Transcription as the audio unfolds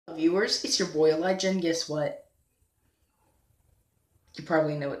Viewers, it's your boy Elijah, and guess what? You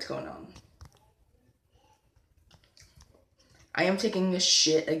probably know what's going on. I am taking a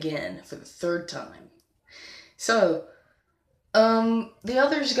shit again for the third time. So, the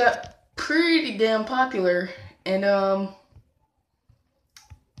others got pretty damn popular, and,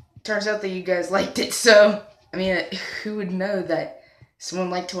 turns out that you guys liked it, so, I mean, who would know that someone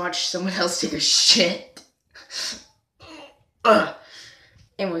liked to watch someone else take a shit? Ugh.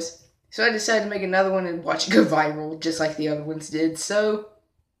 Anyways, so I decided to make another one and watch it go viral, just like the other ones did, so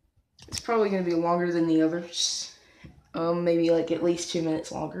it's probably going to be longer than the others. Maybe like at least 2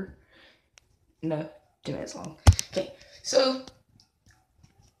 minutes longer. No, 2 minutes long. Okay, so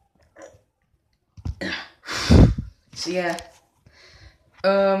yeah.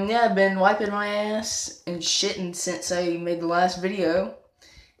 Yeah, I've been wiping my ass and shitting since I made the last video.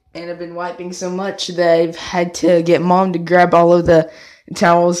 And I've been wiping so much that I've had to get Mom to grab all of the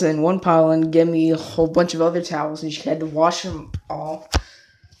towels in one pile and give me a whole bunch of other towels, and she had to wash them all.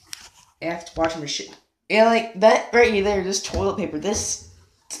 I have to wash them with shit. Yeah, like that right there, this toilet paper, this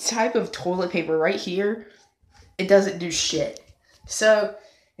type of toilet paper right here, it doesn't do shit. So,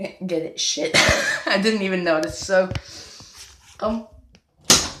 get it, shit. I didn't even notice. So,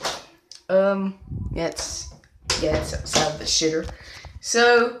 yeah, it's outside the shitter.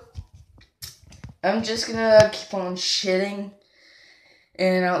 So, I'm just gonna keep on shitting,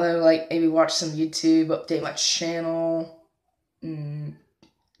 and I don't know, like maybe watch some YouTube, update my channel,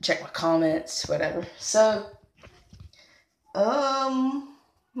 check my comments, whatever. So,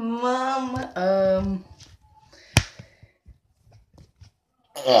 Mom,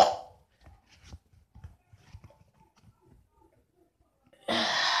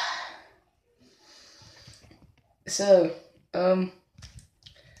 so,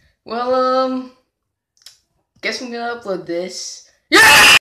 well, guess I'm gonna upload this. Yeah!